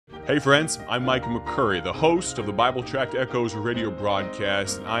Hey friends, I'm Mike McCurry, the host of the Bible Tract Echoes radio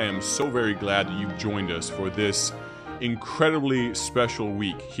broadcast, and I am so very glad that you've joined us for this incredibly special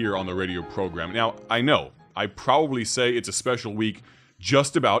week here on the radio program. Now, I know, I probably say it's a special week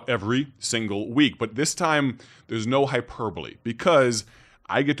just about every single week, but this time there's no hyperbole because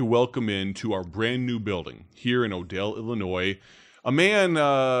I get to welcome into our brand new building here in Odell, Illinois, a man,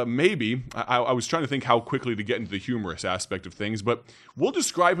 maybe, I was trying to think how quickly to get into the humorous aspect of things, but we'll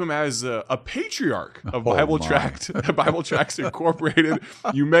describe him as a patriarch of Bible Tracts Incorporated.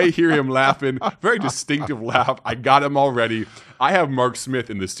 You may hear him laughing, very distinctive laugh. I got him already. I have Mark Smith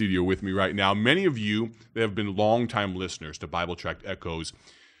in the studio with me right now. Many of you that have been longtime listeners to Bible Tract Echoes,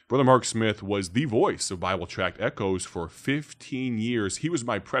 Brother Mark Smith was the voice of Bible Tract Echoes for 15 years. He was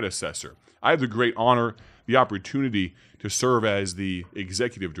my predecessor. I have the great honor, the opportunity to serve as the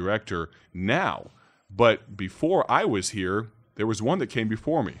executive director now. But before I was here, there was one that came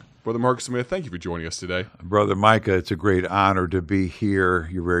before me. Brother Mark Smith, thank you for joining us today. Brother Micah, it's a great honor to be here.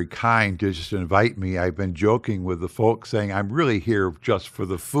 You're very kind to just invite me. I've been joking with the folks saying I'm really here just for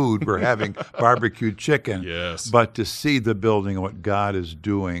the food. We're having barbecued chicken. Yes. But to see the building and what God is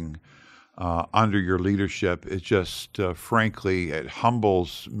doing under your leadership, it just, frankly, it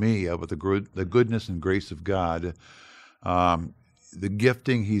humbles me with the goodness and grace of God, the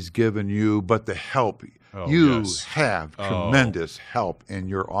gifting He's given you, but the help. You have tremendous help in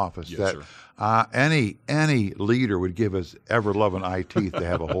your office that any leader would give us ever-loving eye teeth to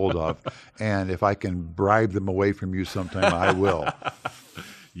have a hold of. And if I can bribe them away from you sometime, I will.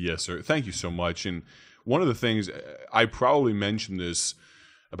 Yes, sir. Thank you so much. And one of the things, I probably mention this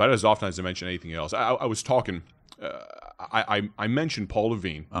about as often as I mention anything else. I was talking, I mentioned Paul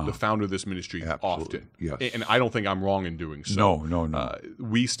Levine, the founder of this ministry, often. Yes. And I don't think I'm wrong in doing so. No.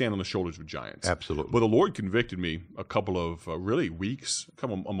 We stand on the shoulders of giants. Absolutely. But the Lord convicted me a couple of weeks,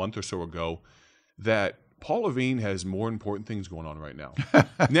 a month or so ago, that Paul Levine has more important things going on right now.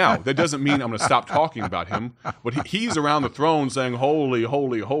 Now, that doesn't mean I'm going to stop talking about him, but he's around the throne saying, holy,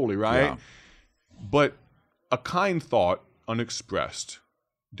 holy, holy, right? Yeah. But a kind thought unexpressed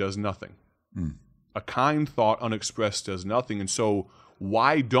does nothing. A kind thought unexpressed does nothing. And so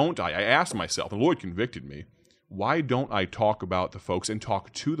why don't I asked myself, the Lord convicted me, why don't I talk about the folks and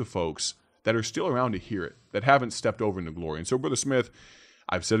talk to the folks that are still around to hear it, that haven't stepped over into glory? And so, Brother Smith,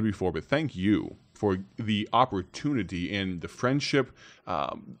 I've said it before, but thank you for the opportunity and the friendship.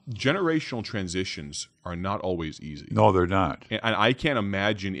 Generational transitions are not always easy. No, they're not. And I can't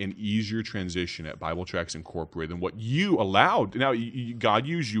imagine an easier transition at Bible Tracts Incorporated than what you allowed. Now, God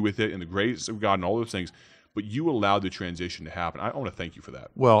used you with it and the grace of God and all those things, but you allowed the transition to happen. I want to thank you for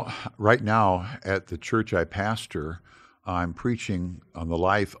that. Well, right now at the church I pastor, I'm preaching on the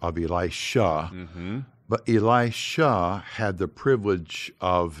life of Elisha. But Elisha had the privilege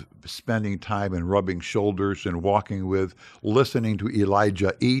of spending time and rubbing shoulders and walking with, listening to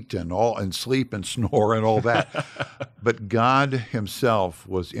Elijah eat and sleep and snore and all that. But God Himself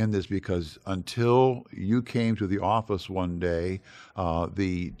was in this because until you came to the office one day,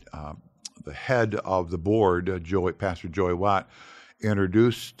 the head of the board, Pastor Joey Watt,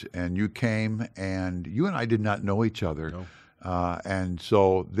 introduced, and you came, and you and I did not know each other. No. And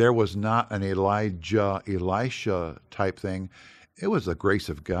so there was not an Elisha type thing. It was the grace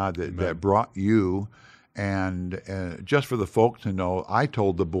of God that brought you. And just for the folks to know, I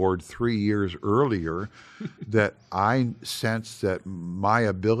told the board 3 years earlier that I sensed that my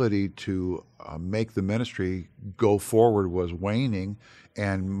ability to make the ministry go forward was waning,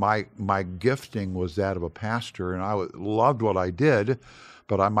 and my gifting was that of a pastor, and I loved what I did.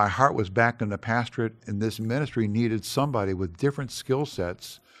 But my heart was back in the pastorate, and this ministry needed somebody with different skill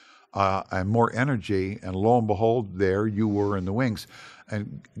sets and more energy. And lo and behold, there you were in the wings.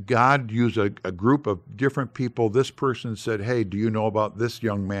 And God used a group of different people. This person said, hey, do you know about this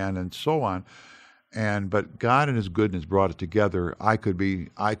young man? And so on. But God in His goodness brought it together. I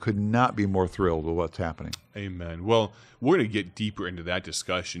could not be more thrilled with what's happening. Amen. Well, we're going to get deeper into that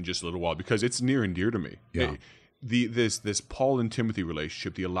discussion in just a little while because it's near and dear to me. Yeah. This Paul and Timothy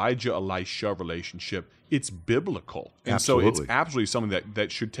relationship, the Elijah-Elisha relationship, it's biblical. And Absolutely. So it's absolutely something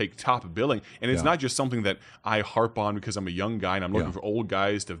that should take top billing. And it's not just something that I harp on because I'm a young guy and I'm looking for old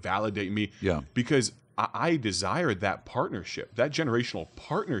guys to validate me. Yeah. Because I desire that partnership, that generational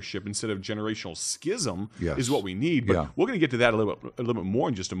partnership instead of generational schism is what we need. But we're going to get to that a little bit more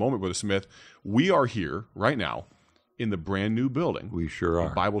in just a moment, Brother Smith. We are here right now in the brand new building. We sure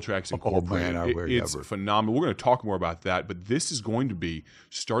are. Bible Tracts Incorporated. Oh, man, it's phenomenal. We're going to talk more about that, but this is going to be,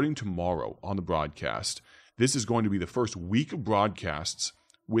 starting tomorrow on the broadcast, this is going to be the first week of broadcasts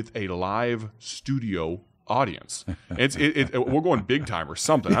with a live studio audience. We're going big time or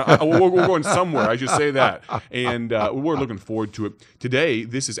something. We're going somewhere. I should say that. And we're looking forward to it. Today,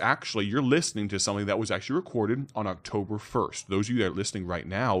 this is actually, you're listening to something that was actually recorded on October 1st. Those of you that are listening right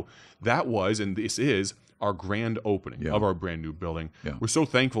now, that was, and this is, our grand opening of our brand new building. Yeah. We're so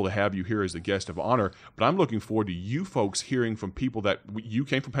thankful to have you here as the guest of honor, but I'm looking forward to you folks hearing from people that you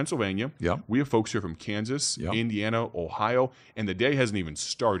came from Pennsylvania. Yeah. We have folks here from Kansas, Indiana, Ohio, and the day hasn't even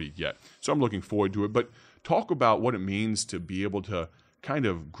started yet. So I'm looking forward to it. But talk about what it means to be able to kind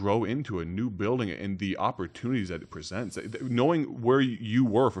of grow into a new building and the opportunities that it presents. Knowing where you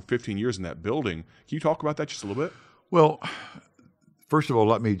were for 15 years in that building, can you talk about that just a little bit? Well, first of all,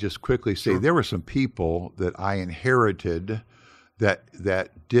 let me just quickly say there were some people that I inherited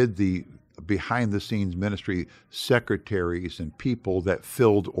that did the behind-the-scenes ministry, secretaries and people that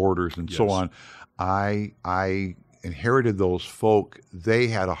filled orders and so on. I inherited those folk. They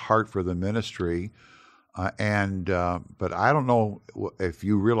had a heart for the ministry, but I don't know if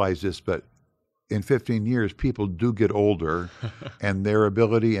you realize this, but in 15 years, people do get older and their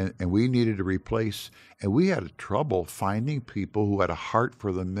ability, and we needed to replace, and we had trouble finding people who had a heart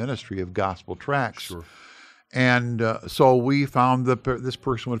for the ministry of gospel tracts. Sure. And so we found that this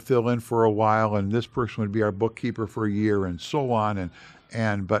person would fill in for a while, and this person would be our bookkeeper for a year, and so on.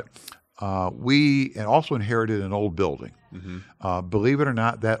 But we also inherited an old building. Mm-hmm. Believe it or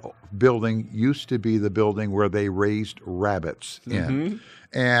not, that building used to be the building where they raised rabbits in. Mm-hmm.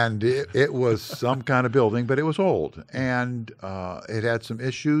 And it was some kind of building, but it was old. And it had some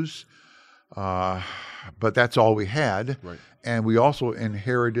issues, but that's all we had. Right. And we also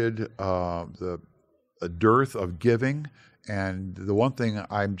inherited a dearth of giving. And the one thing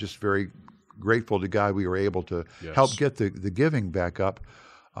I'm just very grateful to God we were able to help get the giving back up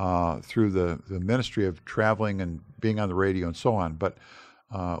through the ministry of traveling and being on the radio and so on. But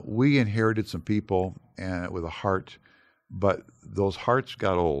we inherited some people with a heart, but those hearts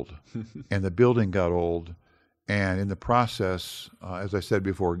got old and the building got old. And in the process, as I said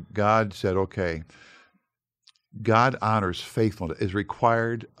before, God said, okay, God honors faithfulness. It is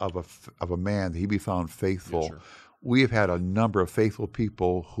required of a man that he be found faithful. Yes, sure. We have had a number of faithful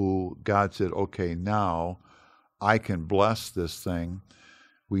people who God said, okay, now I can bless this thing.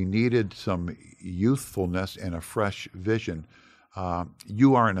 We needed some youthfulness and a fresh vision.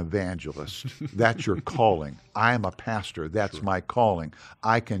 You are an evangelist. That's your calling. I am a pastor. That's my calling.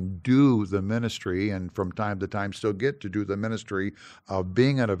 I can do the ministry and from time to time still get to do the ministry of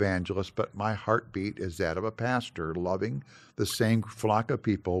being an evangelist, but my heartbeat is that of a pastor, loving the same flock of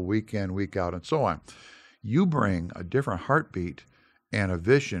people week in, week out, and so on. You bring a different heartbeat and a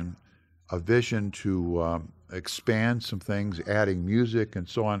vision to expand some things, adding music and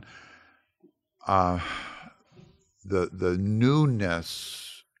so on. The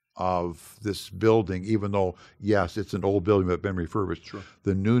newness of this building, even though, yes, it's an old building but been refurbished,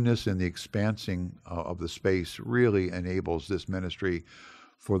 the newness and the expansing of the space really enables this ministry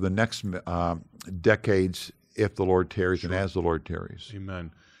for the next decades, if the Lord tarries and as the Lord tarries.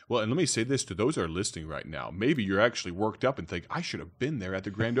 Amen. Well, and let me say this to those that are listening right now. Maybe you're actually worked up and think, I should have been there at the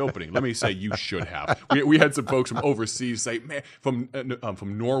grand opening. Let me say you should have. We had some folks from overseas say, man,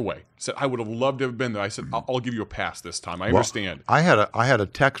 from Norway, said, I would have loved to have been there. I said, I'll give you a pass this time. I understand. I had a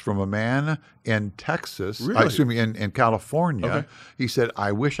text from a man in Texas, in California. Okay. He said,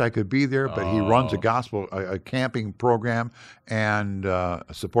 I wish I could be there, but he runs a camping program and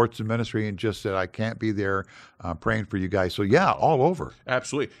supports the ministry and just said, I can't be there praying for you guys. So yeah, all over.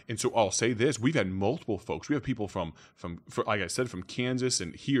 Absolutely. And so I'll say this, we've had multiple folks. We have people from like I said, from Kansas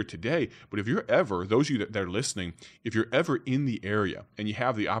and here today. But if you're ever, those of you that are listening, if you're ever in the area and you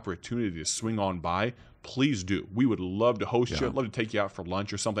have the opportunity to swing on by, please do. We would love to host you. I'd love to take you out for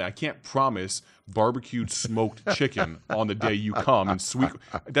lunch or something. I can't promise barbecued smoked chicken on the day you come. And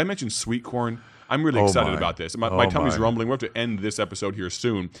did I mention sweet corn? I'm really excited about this. My tummy's rumbling. We have to end this episode here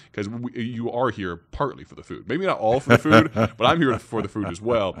soon because you are here partly for the food. Maybe not all for the food, but I'm here for the food as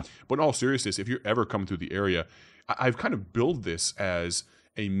well. But in all seriousness, if you're ever coming through the area, I've kind of built this as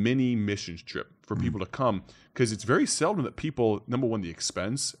a mini missions trip for people to come because it's very seldom that people, number one, the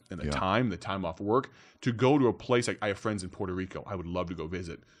expense and the time off work to go to a place like I have friends in Puerto Rico. I would love to go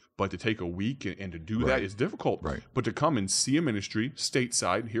visit. But to take a week and to do that is difficult. Right. But to come and see a ministry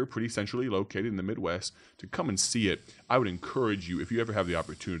stateside, here pretty centrally located in the Midwest, to come and see it, I would encourage you, if you ever have the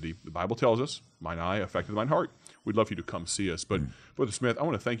opportunity, the Bible tells us, mine eye affected mine heart. We'd love for you to come see us. But Brother Smith, I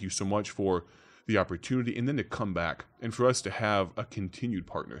want to thank you so much for the opportunity, and then to come back, and for us to have a continued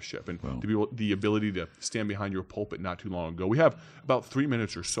partnership, and to be the ability to stand behind your pulpit not too long ago. We have about 3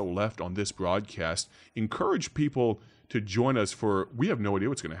 minutes or so left on this broadcast. Encourage people to join us for, we have no idea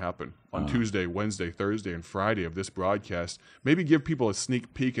what's going to happen on Tuesday, Wednesday, Thursday, and Friday of this broadcast. Maybe give people a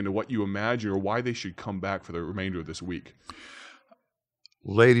sneak peek into what you imagine or why they should come back for the remainder of this week.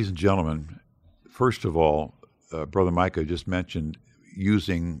 Ladies and gentlemen, first of all, Brother Micah just mentioned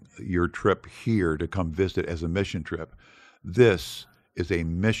using your trip here to come visit as a mission trip. This is a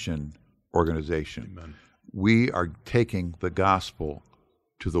mission organization. Amen. We are taking the gospel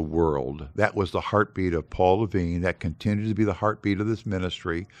to the world. That was the heartbeat of Paul Levine. That continues to be the heartbeat of this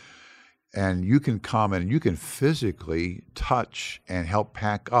ministry. And you can come and you can physically touch and help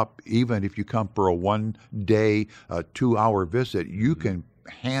pack up. Even if you come for a 1-day, 2-hour visit, you can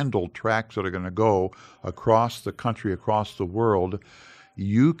handle tracts that are going to go across the country, across the world.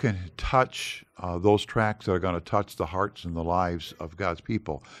 You can touch those tracts that are going to touch the hearts and the lives of God's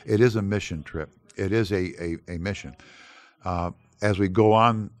people. It is a mission trip. It is a mission. As we go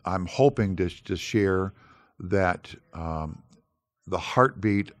on, I'm hoping to share that the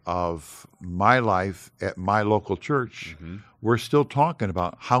heartbeat of my life at my local church, we're still talking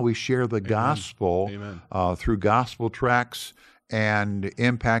about how we share the gospel through gospel tracts and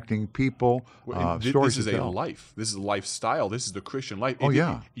impacting people. This is a life. This is a lifestyle. This is the Christian life.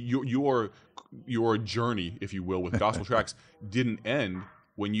 Your journey, if you will, with gospel tracts didn't end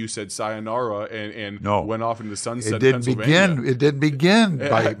when you said sayonara and went off into the sunset. It didn't begin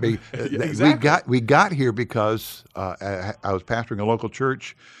by me. Exactly. We got here because I was pastoring a local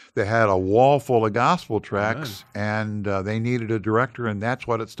church that had a wall full of gospel tracts, and they needed a director, and that's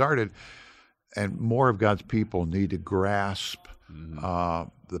what it started. And more of God's people need to grasp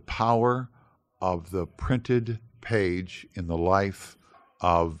the power of the printed page in the life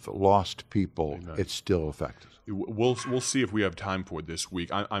of lost people. Amen. It's still effective. We'll see if we have time for it this week.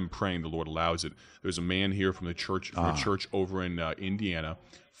 I'm praying the Lord allows it. There's a man here from the church, over in Indiana.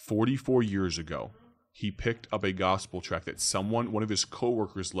 44 years ago, he picked up a gospel tract that one of his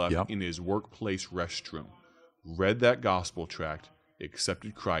coworkers left in his workplace restroom. Read that gospel tract,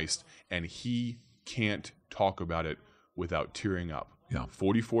 accepted Christ, and he can't talk about it without tearing up.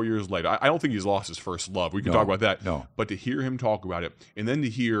 44 years later. I don't think he's lost his first love. We can talk about that. No. But to hear him talk about it, and then to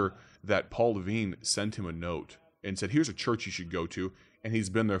hear that Paul Levine sent him a note and said, here's a church you should go to, and he's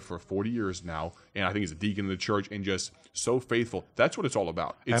been there for 40 years now, and I think he's a deacon in the church, and just so faithful. That's what it's all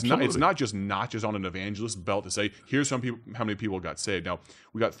about. It's not just notches on an evangelist belt to say, here's how many people got saved. Now,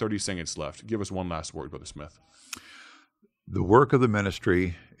 we got 30 seconds left. Give us one last word, Brother Smith. The work of the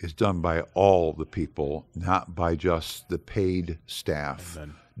ministry is done by all the people, not by just the paid staff.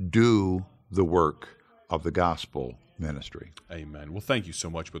 Amen. Do the work of the gospel ministry. Amen. Well, thank you so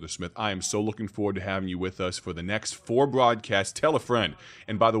much, Brother Smith. I am so looking forward to having you with us for the next 4 broadcasts. Tell a friend.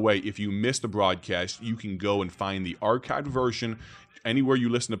 And by the way, if you missed the broadcast, you can go and find the archived version anywhere you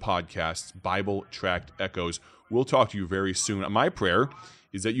listen to podcasts, Bible Tract Echoes. We'll talk to you very soon. My prayer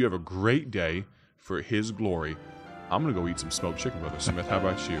is that you have a great day for His glory. I'm going to go eat some smoked chicken, Brother Smith. How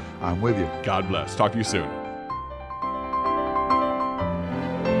about you? I'm with you. God bless. Talk to you soon.